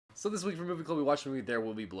So this week for Movie Club, we watched the movie There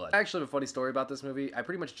Will Be Blood. I actually have a funny story about this movie. I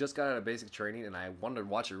pretty much just got out of basic training and I wanted to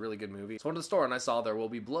watch a really good movie. So I went to the store and I saw There Will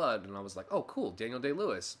Be Blood and I was like, oh cool, Daniel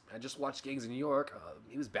Day-Lewis. I just watched Gangs of New York.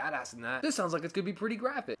 He was badass in that. This sounds like it's gonna be pretty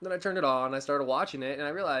graphic. Then I turned it on, I started watching it, and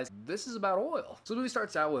I realized this is about oil. So the movie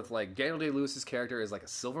starts out with like Daniel Day-Lewis's character is like a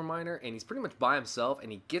silver miner and he's pretty much by himself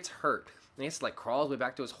and he gets hurt. And he has to like crawl his way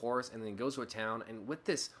back to his horse and then he goes to a town, and with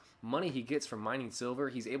this money he gets from mining silver,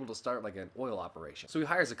 he's able to start like an oil operation. So he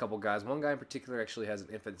hires a couple guys. One guy in particular actually has an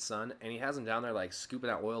infant son, and he has him down there like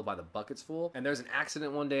scooping out oil by the buckets full. And there's an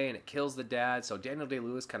accident one day and it kills the dad, so Daniel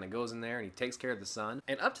Day-Lewis kind of goes in there and he takes care of the son.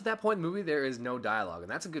 And up to that point in the movie there is no dialogue,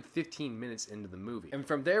 and that's a good 15 minutes into the movie. And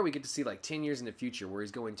from there we get to see like 10 years in the future where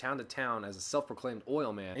he's going town to town as a self-proclaimed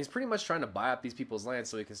oil man. And he's pretty much trying to buy up these people's land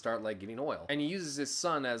so he can start like getting oil. And he uses his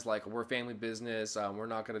son as like, we're family business, we're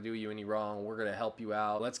not going to do you any wrong, we're going to help you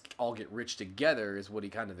out, let's all get rich together, is what he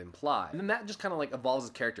kind of implied. And then that just kind of like evolves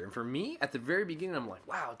his character. And for me, at the very beginning, I'm like,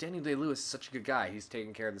 wow, Daniel Day-Lewis is such a good guy. He's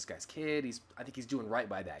taking care of this guy's kid. I think he's doing right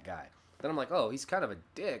by that guy. Then I'm like, oh, he's kind of a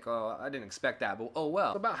dick. Oh, I didn't expect that, but oh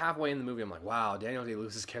well. So about halfway in the movie, I'm like, wow, Daniel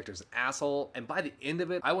Day-Lewis's character is an asshole. And by the end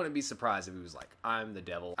of it, I wouldn't be surprised if he was like, I'm the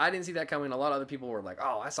devil. I didn't see that coming. A lot of other people were like,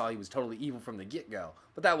 oh, I saw he was totally evil from the get-go.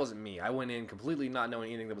 But that wasn't me. I went in completely not knowing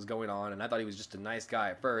anything that was going on, and I thought he was just a nice guy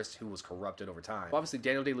at first who was corrupted over time. Well, obviously,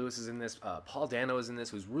 Daniel Day-Lewis is in this. Paul Dano is in this,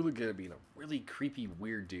 who's really good at being a really creepy,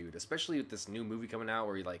 weird dude, especially with this new movie coming out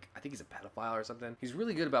where he like, I think he's a pedophile or something. He's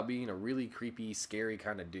really good about being a really creepy, scary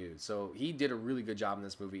kind of dude. So he did a really good job in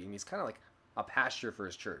this movie, and he's kind of like a pastor for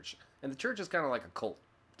his church. And the church is kind of like a cult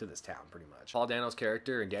to this town, pretty much. Paul Dano's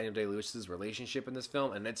character and Daniel Day-Lewis's relationship in this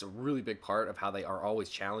film, and it's a really big part of how they are always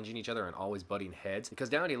challenging each other and always butting heads, because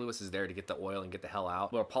Daniel Day-Lewis is there to get the oil and get the hell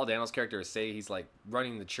out, where Paul Dano's character is, say, he's like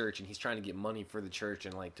running the church and he's trying to get money for the church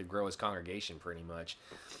and like to grow his congregation pretty much.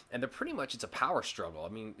 And they're pretty much, it's a power struggle. I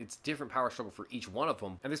mean, it's different power struggle for each one of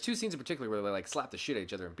them. And there's two scenes in particular where they like slap the shit at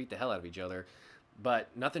each other and beat the hell out of each other,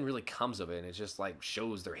 but nothing really comes of it, and it just like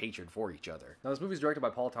shows their hatred for each other. Now this movie is directed by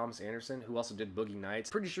Paul Thomas Anderson, who also did Boogie Nights.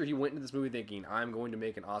 Pretty sure he went into this movie thinking, I'm going to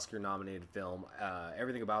make an Oscar nominated film.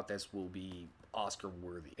 Everything about this will be Oscar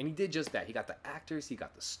worthy. And he did just that. He got the actors, he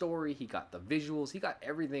got the story, he got the visuals, he got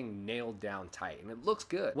everything nailed down tight, and it looks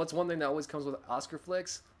good. What's one thing that always comes with Oscar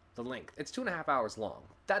flicks? The length. It's 2.5 hours long.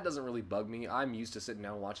 That doesn't really bug me. I'm used to sitting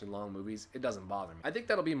down and watching long movies. It doesn't bother me. I think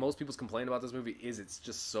that'll be most people's complaint about this movie, is it's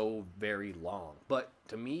just so very long. But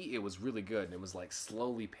to me, it was really good, and it was like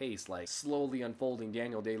slowly paced, like slowly unfolding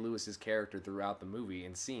Daniel Day-Lewis's character throughout the movie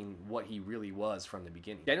and seeing what he really was from the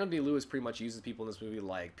beginning. Daniel Day-Lewis pretty much uses people in this movie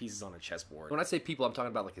like pieces on a chessboard. When I say people, I'm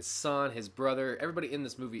talking about like his son, his brother. Everybody in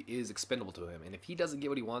this movie is expendable to him, and if he doesn't get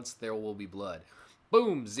what he wants, there will be blood.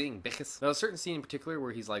 Boom, zing, bitches. Now, a certain scene in particular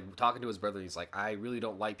where he's like talking to his brother, he's like, I really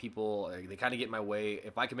don't like people. They kind of get in my way.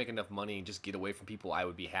 If I could make enough money and just get away from people, I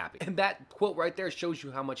would be happy. And that quote right there shows you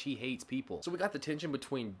how much he hates people. So we got the tension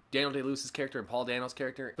between Daniel Day-Lewis's character and Paul Dano's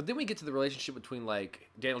character. But then we get to the relationship between like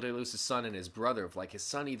Daniel Day-Lewis's son and his brother. Of like his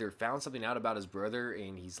son either found something out about his brother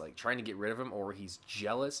and he's like trying to get rid of him, or he's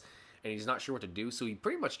jealous and he's not sure what to do, so he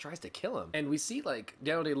pretty much tries to kill him. And we see like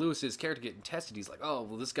Daniel Day-Lewis's character getting tested. He's like, oh,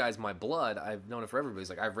 well, this guy's my blood. I've known him forever, but he's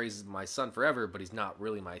like, I've raised my son forever, but he's not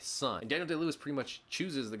really my son. And Daniel Day-Lewis pretty much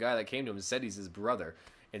chooses the guy that came to him and said he's his brother,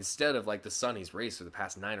 instead of like the son he's raised for the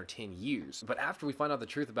past 9 or 10 years. But after we find out the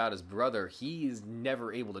truth about his brother, he is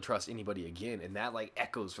never able to trust anybody again, and that like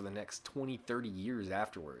echoes for the next 20-30 years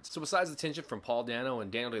afterwards. So besides the tension from Paul Dano and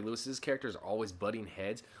Daniel Day-Lewis's characters are always butting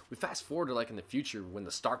heads, we fast forward to like in the future when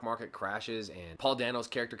the stock market crashes and Paul Dano's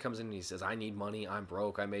character comes in and he says, I need money, I'm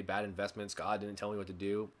broke, I made bad investments, God didn't tell me what to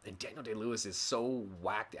do. And Daniel Day-Lewis is so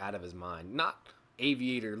whacked out of his mind. Not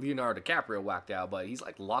Aviator Leonardo DiCaprio whacked out, but he's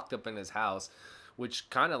like locked up in his house, which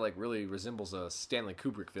kind of like really resembles a Stanley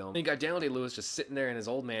Kubrick film. And you got Daniel Day-Lewis just sitting there in his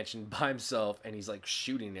old mansion by himself, and he's like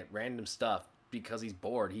shooting at random stuff because he's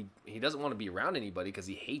bored. He doesn't want to be around anybody because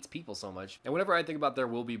he hates people so much. And whenever I think about There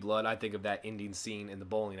Will Be Blood, I think of that ending scene in the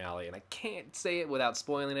bowling alley, and I can't say it without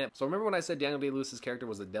spoiling it. So remember when I said Daniel Day-Lewis's character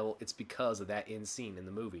was the devil? It's because of that end scene in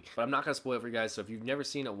the movie. But I'm not going to spoil it for you guys, so if you've never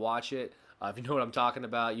seen it, watch it. If you know what I'm talking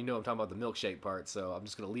about, you know I'm talking about the milkshake part, so I'm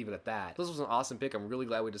just going to leave it at that. This was an awesome pick. I'm really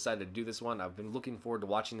glad we decided to do this one. I've been looking forward to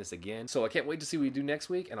watching this again, so I can't wait to see what we do next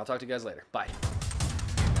week, and I'll talk to you guys later. Bye.